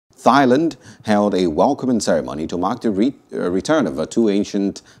Thailand held a welcoming ceremony to mark the return of two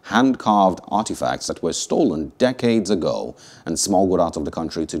ancient hand-carved artifacts that were stolen decades ago and smuggled out of the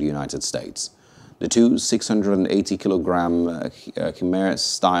country to the United States. The two 680-kilogram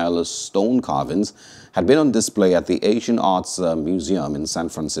Khmer-style stone carvings had been on display at the Asian Arts Museum in San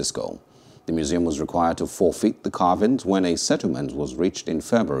Francisco. The museum was required to forfeit the carvings when a settlement was reached in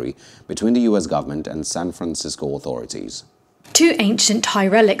February between the U.S. government and San Francisco authorities. Two ancient Thai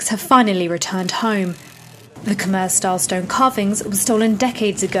relics have finally returned home. The Khmer-style stone carvings were stolen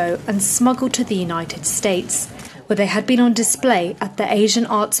decades ago and smuggled to the United States, where they had been on display at the Asian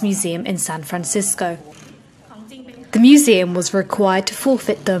Arts Museum in San Francisco. The museum was required to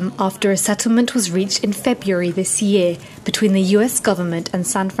forfeit them after a settlement was reached in February this year between the US government and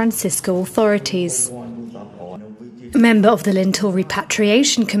San Francisco authorities. A member of the Lintel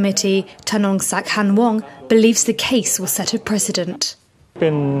Repatriation Committee, Tanong Sak Han Wong, believes the case will set a precedent.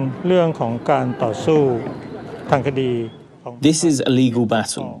 This is a legal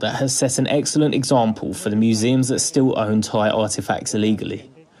battle that has set an excellent example for the museums that still own Thai artefacts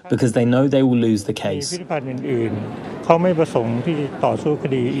illegally, because they know they will lose the case.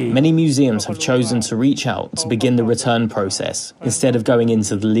 Many museums have chosen to reach out to begin the return process instead of going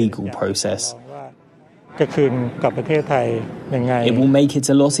into the legal process. It will make it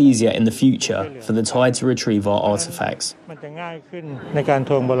a lot easier in the future for the Thai to retrieve our artefacts.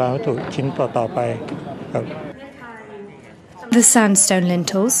 The sandstone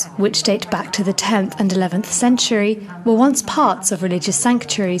lintels, which date back to the 10th and 11th century, were once parts of religious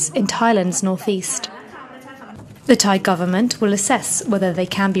sanctuaries in Thailand's northeast. The Thai government will assess whether they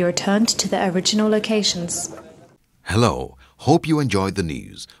can be returned to their original locations. Hello, hope you enjoyed the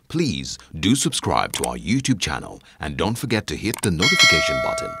news. Please do subscribe to our YouTube channel and don't forget to hit the notification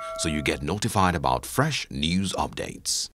button so you get notified about fresh news updates.